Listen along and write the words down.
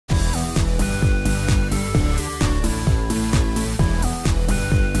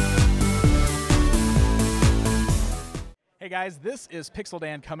guys, this is Pixel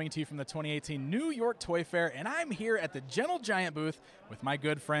Dan coming to you from the 2018 New York Toy Fair, and I'm here at the Gentle Giant booth with my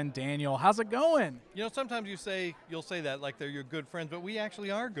good friend Daniel. How's it going? You know, sometimes you'll say that like they're your good friends, but we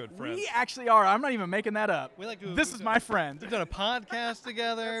actually are good friends. We actually are. I'm not even making that up. This is my friend. We've done a podcast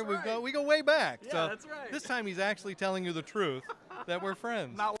together. That's We go way back. Yeah, so that's right. This time he's actually telling you the truth that we're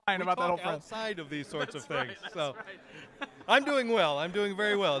friends. Not lying about that whole friend. Outside of these sorts of That's things. right, So right. I'm doing well. I'm doing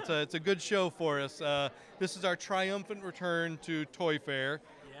very well. It's a good show for us. This is our triumphant return to Toy Fair.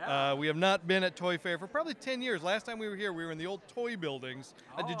 Yeah. We have not been at Toy Fair for probably 10 years. Last time we were here, we were in the old toy buildings.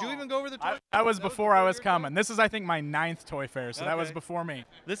 Did you even go over the toy? That was before I was coming. This is, I think, my 9th Toy Fair, so that was Okay. before me.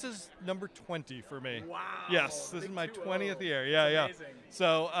 This is number 20 for me. Wow. Yes, this is Big my 2-0. 20th year. That's Yeah.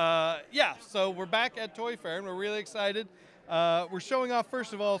 amazing. So we're back at Toy Fair, and we're really excited. We're showing off,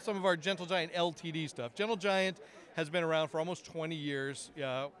 first of all, some of our Gentle Giant LTD stuff. Gentle Giant has been around for almost 20 years.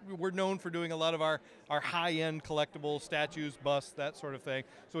 We're known for doing a lot of our high-end collectibles, statues, busts, that sort of thing.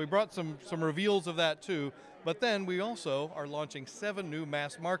 So we brought some reveals of that too. But then we also are launching 7 new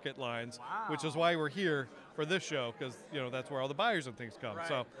mass market lines, which is why we're here for this show, because that's where all the buyers and things come.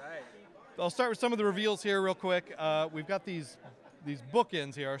 So I'll start with some of the reveals here real quick. We've got these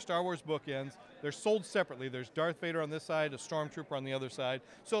bookends here, our Star Wars bookends. They're sold separately. There's Darth Vader on this side, a Stormtrooper on the other side.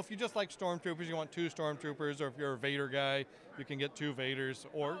 So if you just like Stormtroopers, you want 2 Stormtroopers, or if you're a Vader guy, you can get 2 Vaders,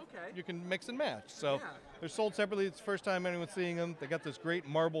 or you can mix and match. So they're sold separately. It's the first time anyone's seeing them. They got this great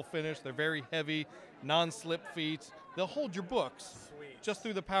marble finish. They're very heavy, non-slip feet. They'll hold your books just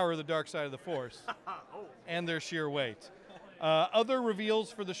through the power of the dark side of the Force and their sheer weight. Other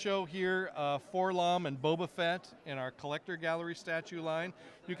reveals for the show here, Forlom and Boba Fett in our collector gallery statue line.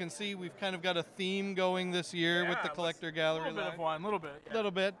 You can see we've kind of got a theme going this year with the collector gallery line. A little bit of one, a little bit. A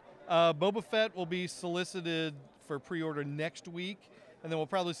little bit. Boba Fett will be solicited for pre-order next week, and then we'll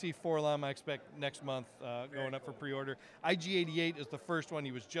probably see Forlom, I expect, next month going up for pre-order. IG-88 is the first one.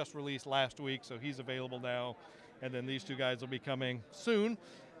 He was just released last week, so he's available now. And then these 2 guys will be coming soon.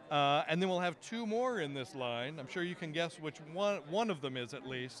 And then we'll have 2 more in this line. I'm sure you can guess which one of them is, at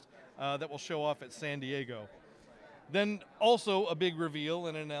least, that will show off at San Diego. Then also a big reveal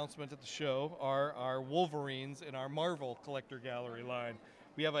and announcement at the show are our Wolverines in our Marvel Collector Gallery line.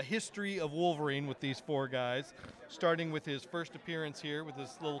 We have a history of Wolverine with these 4 guys, starting with his first appearance here with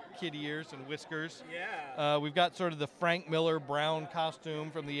his little kid ears and whiskers. Yeah. We've got sort of the Frank Miller brown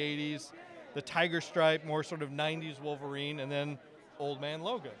costume from the 80s, the tiger stripe, more sort of 90s Wolverine, and then Old Man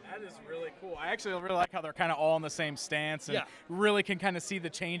Logan. That is really cool. I actually really like how they're kind of all in the same stance and really can kind of see the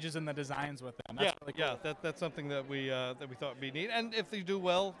changes in the designs with them. That's really cool. Yeah, that's something that we thought would be neat. And if they do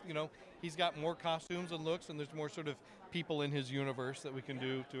well, he's got more costumes and looks, and there's more sort of people in his universe that we can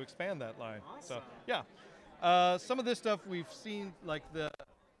do to expand that line. Awesome. So yeah, some of this stuff we've seen, like the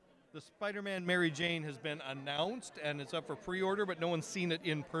Spider-Man Mary Jane has been announced and it's up for pre-order, but no one's seen it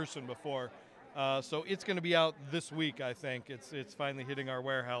in person before. So it's going to be out this week, I think. It's finally hitting our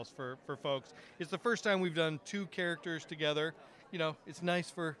warehouse for folks. It's the first time we've done 2 characters together. It's nice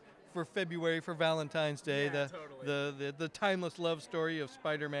for February, for Valentine's Day, the timeless love story of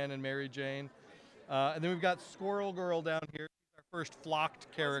Spider-Man and Mary Jane. And then we've got Squirrel Girl down here, our first flocked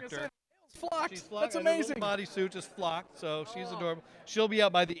character. Flocked. She's flocked. That's And her amazing. little bodysuit is flocked, so she's adorable. She'll be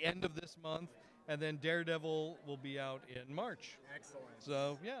out by the end of this month, and then Daredevil will be out in March. Excellent.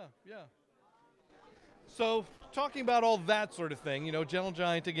 So yeah. So, talking about all that sort of thing, Gentle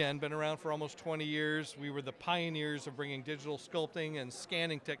Giant, again, been around for almost 20 years. We were the pioneers of bringing digital sculpting and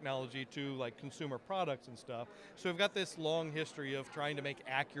scanning technology to, like, consumer products and stuff. So we've got this long history of trying to make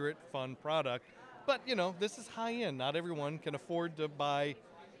accurate, fun product. But, this is high-end. Not everyone can afford to buy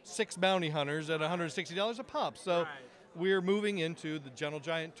 6 bounty hunters at $160 a pop. So we're moving into the Gentle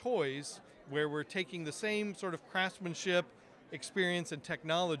Giant toys, where we're taking the same sort of craftsmanship, experience and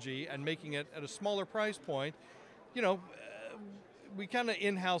technology and making it at a smaller price point. We kind of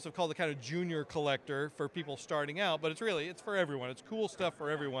in-house have called it kind of junior collector for people starting out, but it's for everyone. It's cool stuff for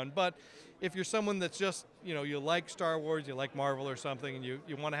everyone. But if you're someone that's just, you like Star Wars, you like Marvel or something, and you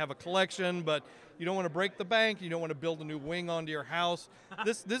want to have a collection, but you don't want to break the bank, you don't want to build a new wing onto your house,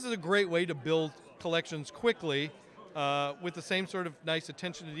 this is a great way to build collections quickly with the same sort of nice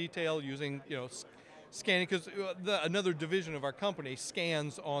attention to detail using, scanning, because another division of our company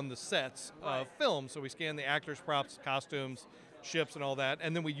scans on the sets of film. So we scan the actors, props, costumes, ships, and all that,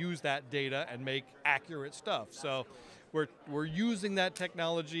 and then we use that data and make accurate stuff. So we're using that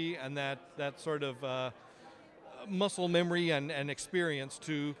technology and that sort of muscle memory and experience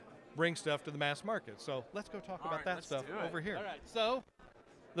to bring stuff to the mass market. So let's go talk about that stuff over here. All right. So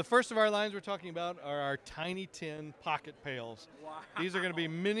the first of our lines we're talking about are our Tiny Tin pocket pails. Wow. These are going to be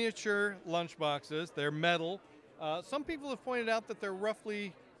miniature lunch boxes. They're metal. Some people have pointed out that they're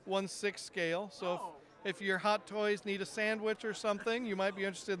roughly 1/6 scale. So if your Hot Toys need a sandwich or something, you might be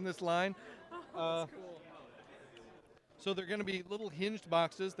interested in this line. That's cool. So they're going to be little hinged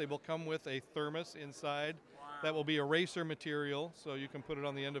boxes. They will come with a thermos inside. That will be eraser material, so you can put it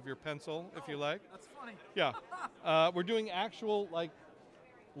on the end of your pencil if you like. That's funny. Yeah. We're doing actual like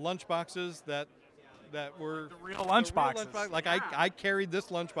lunch boxes that were The real lunch boxes. Like I carried this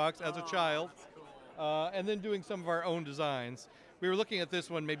lunchbox as a child, and then doing some of our own designs. We were looking at this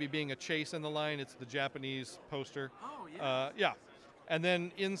one maybe being a chase in the line. It's the Japanese poster. Oh, yeah. Yeah. And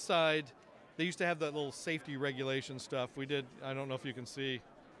then inside, they used to have that little safety regulation stuff. We did, I don't know if you can see,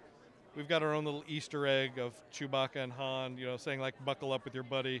 we've got our own little Easter egg of Chewbacca and Han, you know, saying like, buckle up with your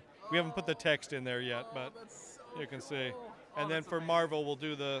buddy. We haven't put the text in there yet, but you can see. And then for Marvel, we'll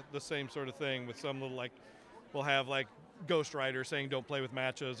do the same sort of thing with some little like, we'll have like Ghost Rider saying don't play with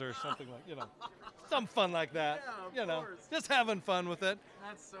matches or something like, you know, some fun like that. Yeah, you know, course. just having fun with it.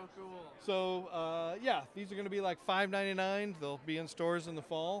 That's so cool. So yeah, these are going to be like $5.99. They'll be in stores in the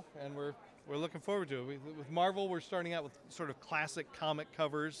fall, and we're looking forward to it. With Marvel, we're starting out with sort of classic comic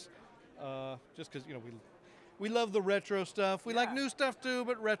covers, just because, you know, we love the retro stuff. We like new stuff too,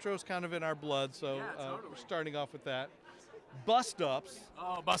 but retro's kind of in our blood. So we're starting off with that. Bust ups.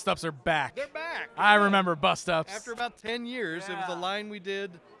 Oh, bust ups are back. They're back. I remember bust ups. After about 10 years, it was a line we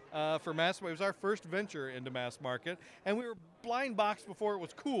did for mass. It was our first venture into mass market, and we were blind boxed before it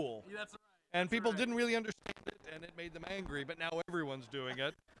was cool. Yeah, that's right. And people didn't really understand it, and it made them angry. But now everyone's doing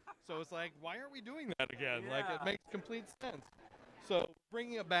it, so it's like, why aren't we doing that again? Like, it makes complete sense. So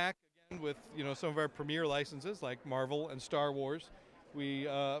bringing it back again with, you know, some of our premier licenses like Marvel and Star Wars. We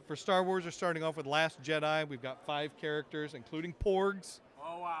for Star Wars are starting off with Last Jedi. We've got 5 characters, including Porgs.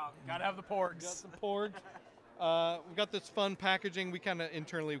 Oh wow, gotta have the porgs. Got some Porgs. We've got this fun packaging. We kind of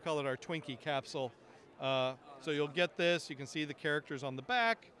internally call it our Twinkie capsule. So you'll get this. You can see the characters on the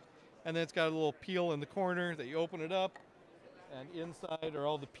back, and then it's got a little peel in the corner that you open it up, and inside are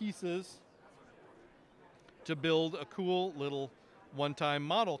all the pieces to build a cool little one-time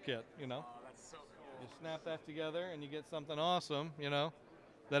model kit. You know. Oh, that's so cool. You snap that together, and you get something awesome. You know,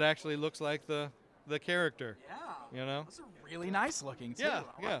 that actually looks like the character. Yeah. You know. Those are really nice looking too. Yeah,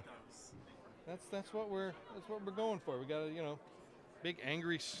 I yeah. like those. That's what we're going for. We got a, you know, big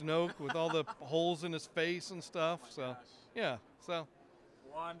angry Snoke with all the holes in his face and stuff. So yeah, so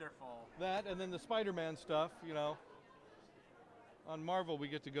Wonderful. that, and then the Spider-Man stuff. You know, on Marvel we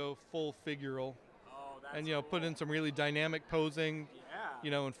get to go full figural, Oh, that's and you know, cool. put in some really dynamic posing. Yeah.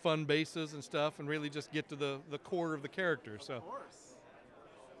 You know, and fun bases and stuff, and really just get to the core of the character. So Of course.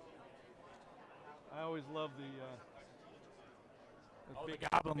 I always love the. Oh, the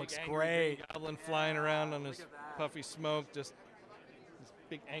goblin looks angry great. green goblin flying around on look his at that. puffy smoke, just his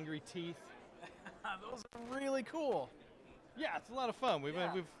big angry teeth. Those are really cool. Yeah, it's a lot of fun. We've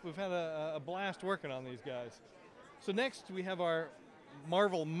had a blast working on these guys. So next we have our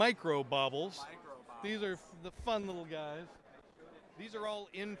Marvel Micro Baubles. These are the fun little guys. These are all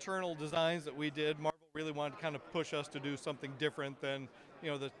internal designs that we did. Marvel really wanted to kind of push us to do something different than, you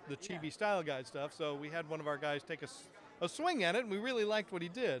know, the chibi style guide stuff. So we had one of our guys take a swing at it, and we really liked what he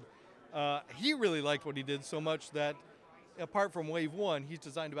did. He really liked what he did so much that, apart from Wave 1, he's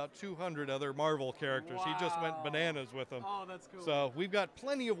designed about 200 other Marvel characters. He just went Wow. bananas with them. Oh, that's cool. So we've got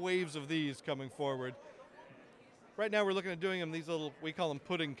plenty of waves of these coming forward. Right now we're looking at doing them, these little, we call them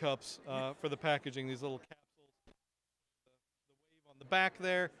pudding cups for the packaging, these little capsules. The wave on the back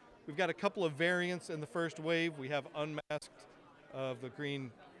there. We've got a couple of variants in the first wave. We have Unmasked of the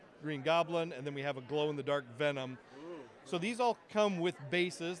Green Goblin, and then we have a glow-in-the-dark Venom. So these all come with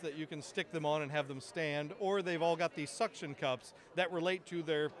bases that you can stick them on and have them stand, or they've all got these suction cups that relate to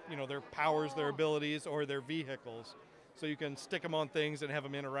their, you know, their powers, their abilities, or their vehicles. So you can stick them on things and have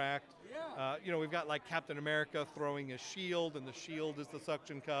them interact. Yeah. You know, we've got like Captain America throwing a shield, and the shield is the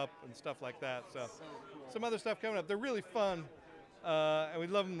suction cup and stuff like that. So cool. some other stuff coming up. They're really fun, and we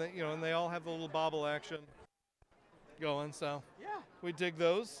love them. That, you know, and they all have the little bobble action going. So Yeah. we dig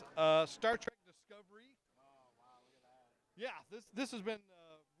those. Star Trek Discovery. Yeah, this has been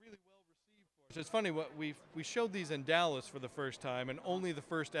really well received for us. It's funny, what we showed these in Dallas for the first time, and only the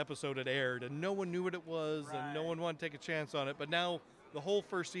first episode had aired, and no one knew what it was, and no Right. one wanted to take a chance on it. But now the whole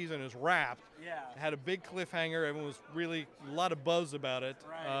first season is wrapped. Yeah. It had a big cliffhanger. Everyone was really a lot of buzz about it,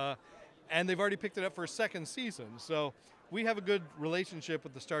 Right. and they've already picked it up for a second season. So we have a good relationship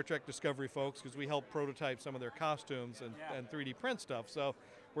with the Star Trek Discovery folks because we help prototype some of their costumes and 3D print stuff. So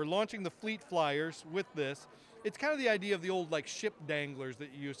we're launching the Fleet Flyers with this. It's kind of the idea of the old like ship danglers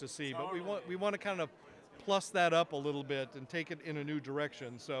that you used to see, but we want to kind of plus that up a little bit and take it in a new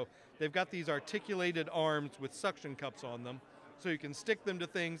direction. So they've got these articulated arms with suction cups on them, so you can stick them to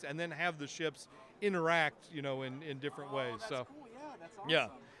things and then have the ships interact, you know, in different ways. That's so cool. Yeah, that's awesome. yeah,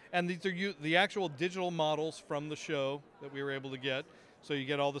 and these are the actual digital models from the show that we were able to get. So you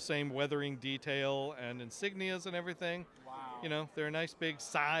get all the same weathering detail and insignias and everything. Wow. You know, they're a nice big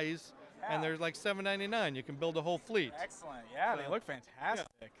size, and they're like $7.99. You can build a whole fleet. Excellent. Yeah, they So, look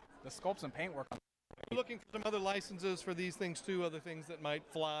fantastic. The sculpts and paintwork. We're looking for some other licenses for these things too, other things that might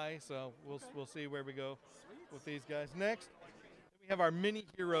fly. So we'll see where we go with these guys. Next, we have our mini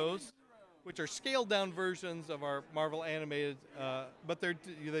heroes, which are scaled down versions of our Marvel animated, but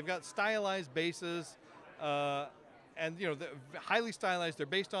they've got stylized bases, and you know, they're highly stylized. They're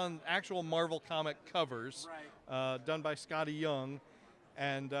based on actual Marvel comic covers, done by Scotty Young.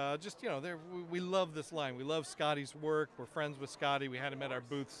 And just, you know, we love this line. We love Scotty's work. We're friends with Scotty. We had him at our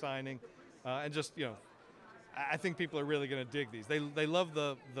booth signing. And just, you know, I think people are really going to dig these. They love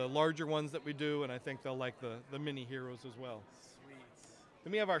the larger ones that we do, and I think they'll like the mini heroes as well. Sweet.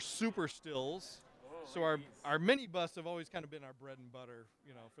 Then we have our super stills. So our mini busts have always kind of been our bread and butter,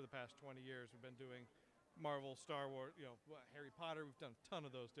 you know, for the past 20 years. We've been doing Marvel, Star Wars, you know, Harry Potter. We've done a ton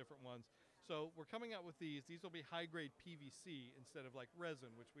of those different ones. So we're coming out with these. These will be high-grade PVC instead of like resin,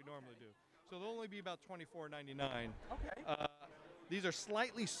 which we normally do. So they'll only be about $24.99. Okay. These are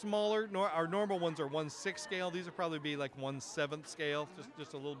slightly smaller. Our normal ones are 1/6 scale. These will probably be like 1/7 scale,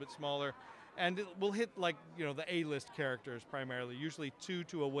 just a little bit smaller. And we'll hit like, you know, the A-list characters primarily, usually 2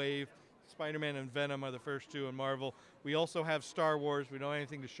 to a wave. Spider-Man and Venom are the first 2 in Marvel. We also have Star Wars. We don't have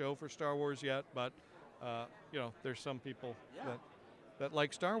anything to show for Star Wars yet, but you know, there's some people that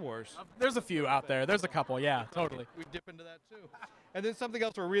like Star Wars. There's a few out there. There's a couple. Yeah, totally. We dip into that too. And then something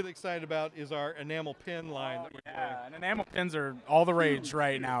else we're really excited about is our enamel pin line that we're doing. Yeah, and enamel pins are all the rage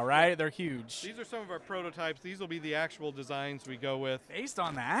right now, right? They're huge. These are some of our prototypes. These will be the actual designs we go with. Based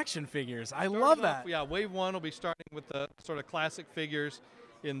on the action figures. I love that. Yeah, Wave 1 will be starting with the sort of classic figures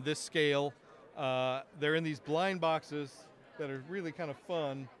in this scale. They're in these blind boxes that are really kind of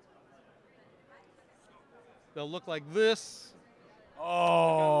fun. They'll look like this. Oh.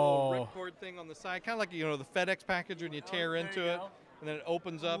 Got a little ripcord thing on the side, kind of like, you know, the FedEx package when you tear into it, and then it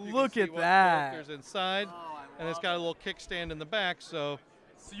opens up. You Look can at see what that. characters inside, and it's got a little kickstand in the back, so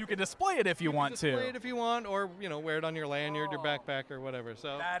you can display it if you want to. Display it if you want, or, you know, wear it on your lanyard, your backpack, or whatever.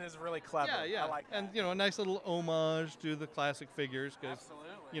 So that is really clever. yeah. I like that. And, you know, a nice little homage to the classic figures, because, Absolutely.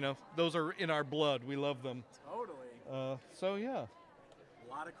 you know, those are in our blood. We love them. Totally. So yeah.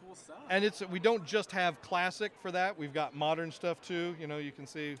 A lot of cool stuff. And we don't just have classic for that. We've got modern stuff too. You know, you can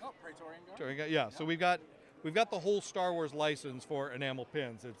see. Oh, Praetorian Guard. Yeah. So we've got the whole Star Wars license for enamel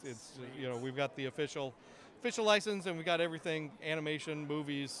pins. It's you know, we've got the official license, and we've got everything: animation,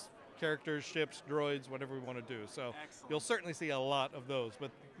 movies, characters, ships, droids, whatever we want to do. So you'll certainly see a lot of those.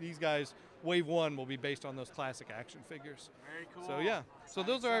 But these guys, Wave 1 will be based on those classic action figures. Very cool. So yeah. So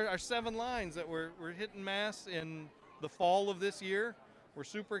those are our 7 lines that we're hitting mass in the fall of this year. We're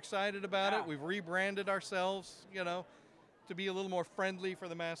super excited about it. We've rebranded ourselves, you know, to be a little more friendly for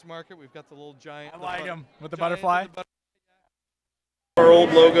the mass market. We've got the little giant. I like them with the butterfly. Our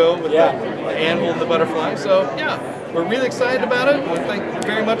old logo with the anvil and the butterfly. So yeah, we're really excited about it. Well, thank you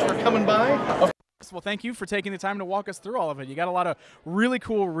very much for coming by. Well, thank you for taking the time to walk us through all of it. You got a lot of really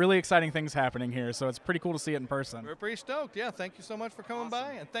cool, really exciting things happening here, so it's pretty cool to see it in person. We're pretty stoked. Yeah, thank you so much for coming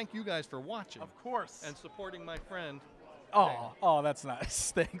by, and thank you guys for watching. Of course. And supporting my friend. Oh, that's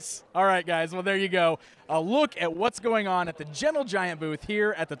nice. Thanks. All right, guys. Well, there you go. A look at what's going on at the Gentle Giant booth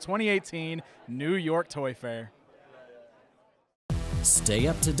here at the 2018 New York Toy Fair. Stay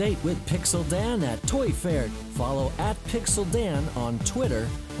up to date with Pixel Dan at Toy Fair. Follow @Pixel Dan on Twitter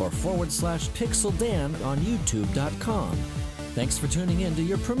or /Pixel Dan on YouTube.com. Thanks for tuning in to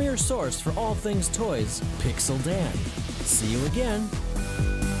your premier source for all things toys, Pixel Dan. See you again.